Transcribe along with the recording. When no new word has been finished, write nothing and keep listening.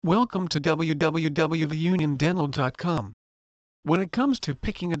Welcome to www.uniondental.com. When it comes to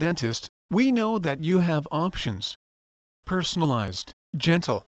picking a dentist, we know that you have options. Personalized,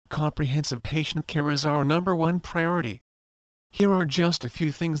 gentle, comprehensive patient care is our #1 priority. Here are just a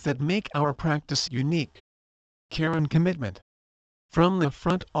few things that make our practice unique. Care and commitment. From the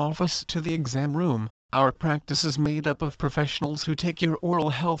front office to the exam room, our practice is made up of professionals who take your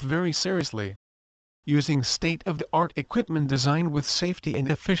oral health very seriously. Using state-of-the-art equipment designed with safety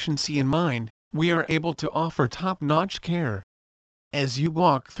and efficiency in mind, we are able to offer top-notch care. As you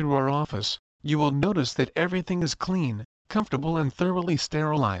walk through our office, you will notice that everything is clean, comfortable and thoroughly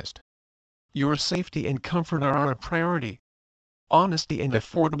sterilized. Your safety and comfort are our priority. Honesty and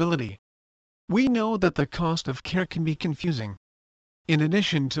affordability. We know that the cost of care can be confusing. In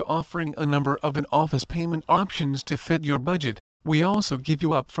addition to offering a number of in-office payment options to fit your budget, we also give you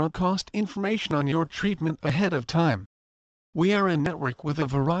upfront cost information on your treatment ahead of time. We are a network with a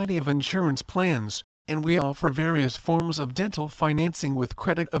variety of insurance plans, and we offer various forms of dental financing with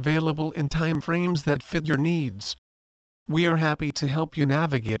credit available in time frames that fit your needs. We are happy to help you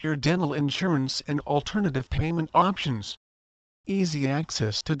navigate your dental insurance and alternative payment options. Easy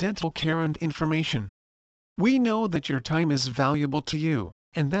access to dental care and information. We know that your time is valuable to you,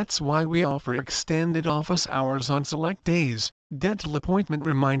 and that's why we offer extended office hours on select days, dental appointment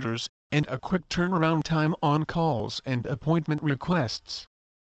reminders, and a quick turnaround time on calls and appointment requests.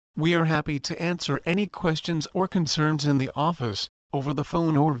 We are happy to answer any questions or concerns in the office, over the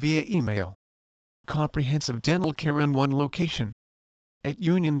phone or via email. Comprehensive dental care in one location. At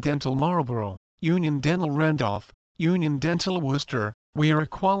Union Dental Marlborough, Union Dental Randolph, Union Dental Worcester, we are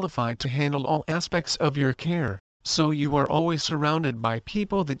qualified to handle all aspects of your care, so you are always surrounded by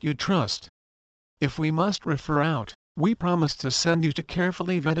people that you trust. If we must refer out, we promise to send you to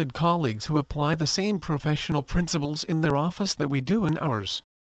carefully vetted colleagues who apply the same professional principles in their office that we do in ours.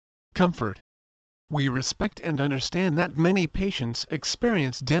 Comfort. We respect and understand that many patients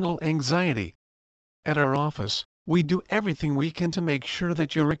experience dental anxiety. At our office, we do everything we can to make sure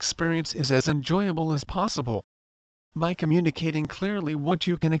that your experience is as enjoyable as possible. By communicating clearly what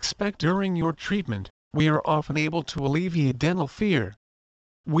you can expect during your treatment, we are often able to alleviate dental fear.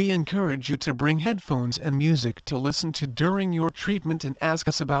 We encourage you to bring headphones and music to listen to during your treatment and ask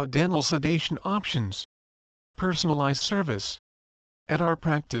us about dental sedation options. Personalized service. At our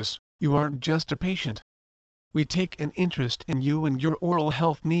practice, you aren't just a patient. We take an interest in you and your oral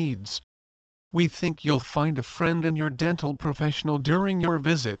health needs. We think you'll find a friend in your dental professional during your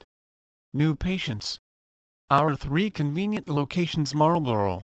visit. New patients. Our 3 convenient locations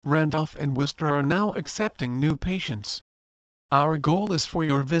Marlborough, Randolph and Worcester are now accepting new patients. Our goal is for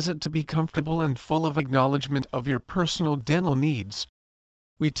your visit to be comfortable and full of acknowledgement of your personal dental needs.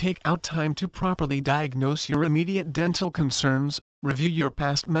 We take out time to properly diagnose your immediate dental concerns, review your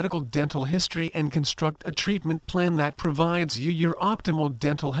past medical dental history and construct a treatment plan that provides you your optimal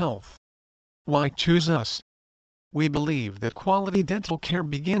dental health. Why choose us? We believe that quality dental care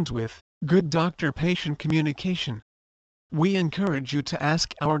begins with good doctor-patient communication. We encourage you to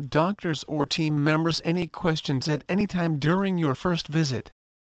ask our doctors or team members any questions at any time during your first visit.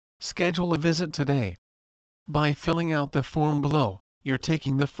 Schedule a visit today. By filling out the form below, you're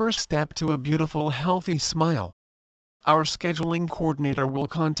taking the first step to a beautiful, healthy smile. Our scheduling coordinator will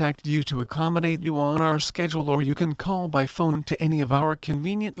contact you to accommodate you on our schedule, or you can call by phone to any of our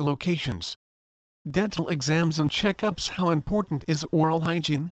convenient locations. Dental exams and checkups. How important is oral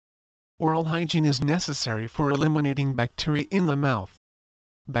hygiene? Oral hygiene is necessary for eliminating bacteria in the mouth.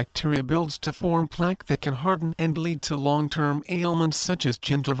 Bacteria builds to form plaque that can harden and lead to long-term ailments such as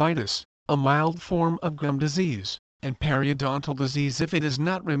gingivitis, a mild form of gum disease, and periodontal disease if it is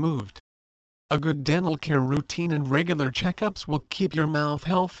not removed. A good dental care routine and regular checkups will keep your mouth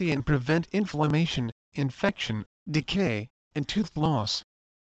healthy and prevent inflammation, infection, decay, and tooth loss.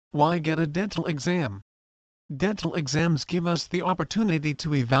 Why get a dental exam? Dental exams give us the opportunity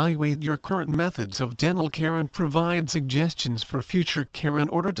to evaluate your current methods of dental care and provide suggestions for future care in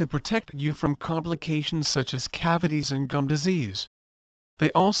order to protect you from complications such as cavities and gum disease.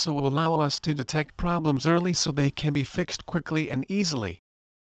 They also allow us to detect problems early so they can be fixed quickly and easily.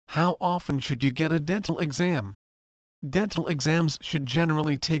 How often should you get a dental exam? Dental exams should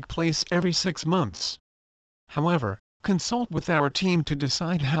generally take place every 6 months. However, consult with our team to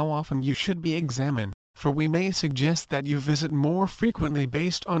decide how often you should be examined, for we may suggest that you visit more frequently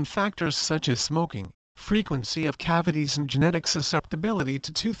based on factors such as smoking, frequency of cavities and genetic susceptibility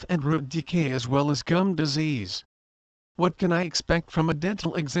to tooth and root decay as well as gum disease. What can I expect from a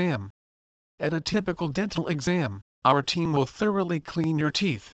dental exam? At a typical dental exam, our team will thoroughly clean your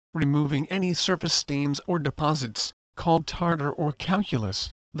teeth, removing any surface stains or deposits, called tartar or calculus,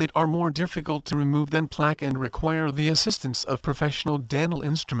 that are more difficult to remove than plaque and require the assistance of professional dental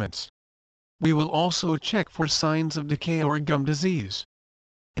instruments. We will also check for signs of decay or gum disease.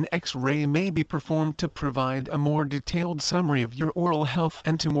 An X-ray may be performed to provide a more detailed summary of your oral health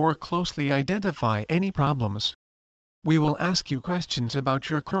and to more closely identify any problems. We will ask you questions about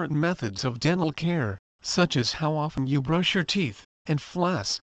your current methods of dental care, such as how often you brush your teeth and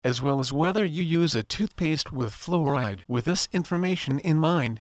floss, as well as whether you use a toothpaste with fluoride. With this information in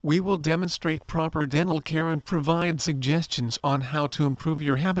mind, we will demonstrate proper dental care and provide suggestions on how to improve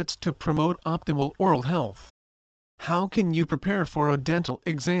your habits to promote optimal oral health. How can you prepare for a dental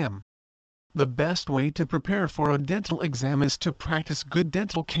exam? The best way to prepare for a dental exam is to practice good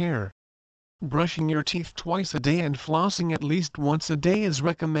dental care. Brushing your teeth twice a day and flossing at least once a day is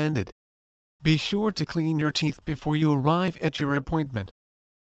recommended. Be sure to clean your teeth before you arrive at your appointment.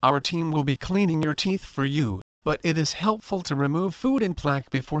 Our team will be cleaning your teeth for you, but it is helpful to remove food and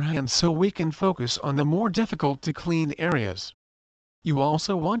plaque beforehand so we can focus on the more difficult to clean areas. You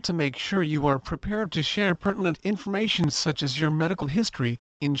also want to make sure you are prepared to share pertinent information such as your medical history,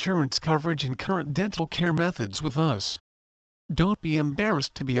 insurance coverage and current dental care methods with us. Don't be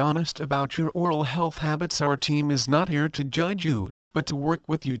embarrassed to be honest about your oral health habits. Our team is not here to judge you, but to work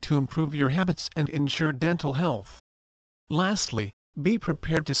with you to improve your habits and ensure dental health. Lastly, be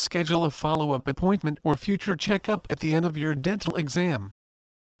prepared to schedule a follow-up appointment or future checkup at the end of your dental exam.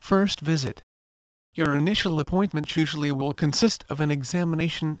 First visit. Your initial appointment usually will consist of an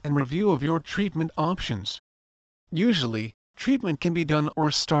examination and review of your treatment options. Usually, treatment can be done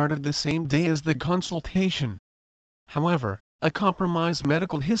or started the same day as the consultation. However, a compromised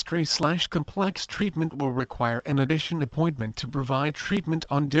medical history/complex treatment will require an additional appointment to provide treatment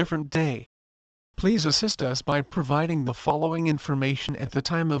on different day. Please assist us by providing the following information at the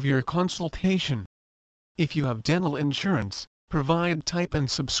time of your consultation. If you have dental insurance, provide type and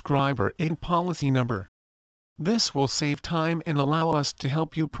subscriber and policy number. This will save time and allow us to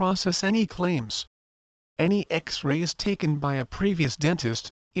help you process any claims. Any X-rays taken by a previous dentist,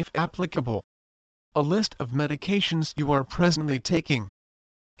 if applicable. A list of medications you are presently taking.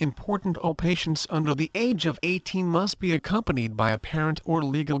 Important: all patients under the age of 18 must be accompanied by a parent or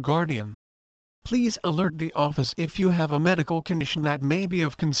legal guardian. Please alert the office if you have a medical condition that may be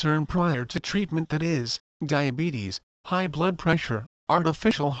of concern prior to treatment, that is, diabetes, high blood pressure,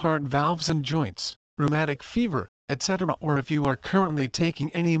 artificial heart valves and joints, rheumatic fever, etc., or if you are currently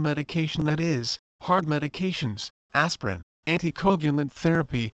taking any medication, that is, heart medications, aspirin, anticoagulant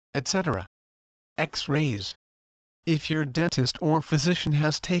therapy, etc. X-rays. If your dentist or physician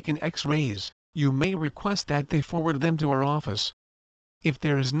has taken X-rays, you may request that they forward them to our office. If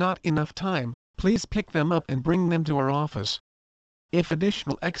there is not enough time, please pick them up and bring them to our office. If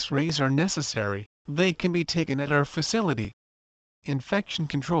additional X-rays are necessary, they can be taken at our facility. Infection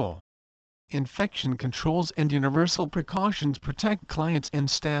control. Infection controls and universal precautions protect clients and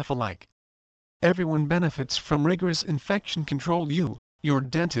staff alike. Everyone benefits from rigorous infection control: you, your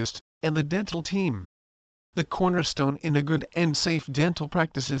dentist, and the dental team. The cornerstone in a good and safe dental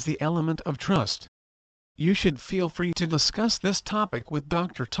practice is the element of trust. You should feel free to discuss this topic with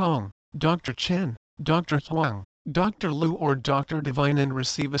Dr. Tong, Dr. Chen, Dr. Huang, Dr. Liu or Dr. Divine and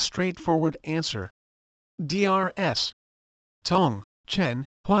receive a straightforward answer. Drs. Tong, Chen,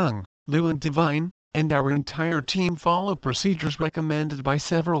 Huang, Liu and Divine, and our entire team follow procedures recommended by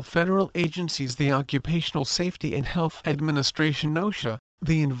several federal agencies: the Occupational Safety and Health Administration (OSHA),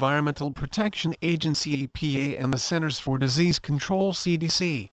 the Environmental Protection Agency (EPA), and the Centers for Disease Control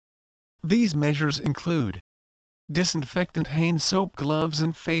 (CDC). These measures include disinfectant hand soap, gloves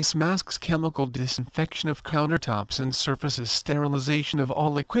and face masks, chemical disinfection of countertops and surfaces, sterilization of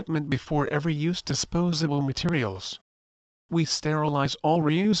all equipment before every use, disposable materials. We sterilize all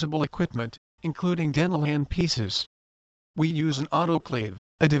reusable equipment, including dental handpieces. We use an autoclave,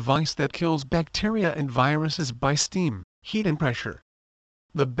 a device that kills bacteria and viruses by steam, heat and pressure.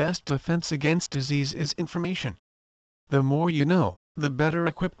 The best defense against disease is information. The more you know, the better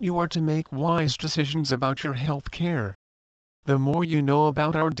equipped you are to make wise decisions about your health care. The more you know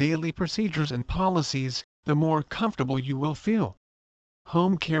about our daily procedures and policies, the more comfortable you will feel.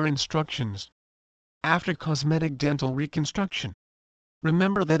 Home care instructions. After cosmetic dental reconstruction,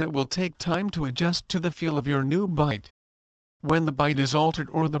 remember that it will take time to adjust to the feel of your new bite. When the bite is altered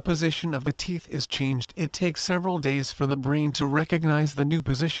or the position of the teeth is changed, it takes several days for the brain to recognize the new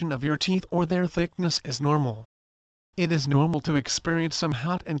position of your teeth or their thickness as normal. It is normal to experience some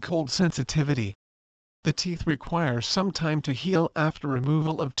hot and cold sensitivity. The teeth require some time to heal after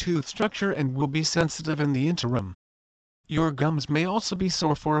removal of tooth structure and will be sensitive in the interim. Your gums may also be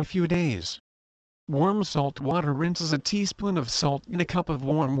sore for a few days. Warm salt water rinses. A teaspoon of salt in a cup of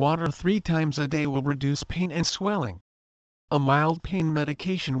warm water 3 times a day will reduce pain and swelling. A mild pain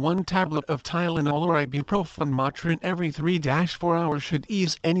medication. 1 tablet of Tylenol or ibuprofen Motrin every 3-4 hours should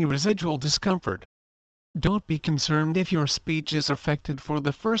ease any residual discomfort. Don't be concerned if your speech is affected for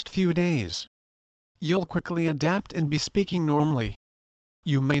the first few days. You'll quickly adapt and be speaking normally.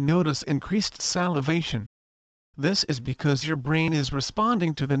 You may notice increased salivation. This is because your brain is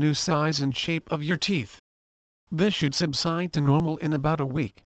responding to the new size and shape of your teeth. This should subside to normal in about a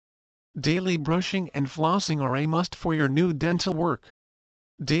week. Daily brushing and flossing are a must for your new dental work.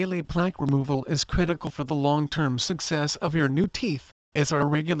 Daily plaque removal is critical for the long-term success of your new teeth, as are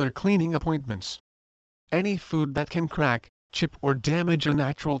regular cleaning appointments. Any food that can crack, chip or damage a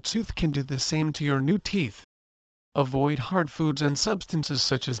natural tooth can do the same to your new teeth. Avoid hard foods and substances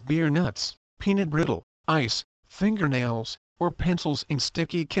such as beer nuts, peanut brittle, ice, fingernails, or pencils and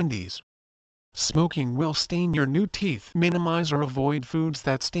sticky candies. Smoking will stain your new teeth. Minimize or avoid foods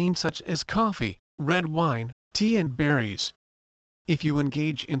that stain such as coffee, red wine, tea and berries. If you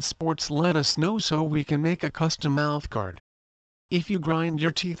engage in sports, let us know so we can make a custom mouthguard. If you grind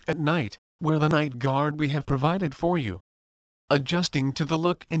your teeth at night, wear the night guard we have provided for you. Adjusting to the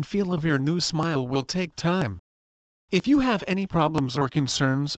look and feel of your new smile will take time. If you have any problems or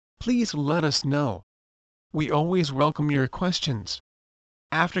concerns, please let us know. We always welcome your questions.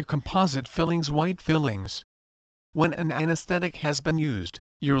 After composite fillings, white fillings. When an anesthetic has been used,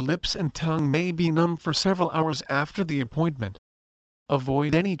 your lips and tongue may be numb for several hours after the appointment.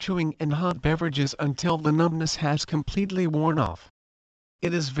 Avoid any chewing and hot beverages until the numbness has completely worn off.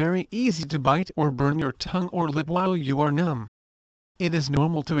 It is very easy to bite or burn your tongue or lip while you are numb. It is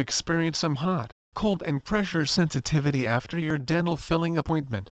normal to experience some hot, cold and pressure sensitivity after your dental filling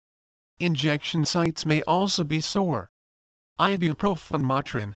appointment. Injection sites may also be sore. Ibuprofen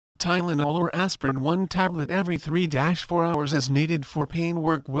Motrin, Tylenol or aspirin 1 tablet every 3-4 hours as needed for pain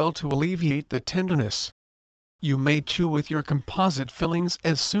work well to alleviate the tenderness. You may chew with your composite fillings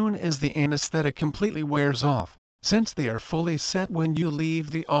as soon as the anesthetic completely wears off, since they are fully set when you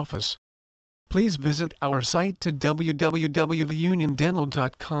leave the office. Please visit our site to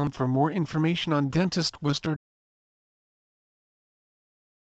www.theuniondental.com for more information on Dentist Worcester.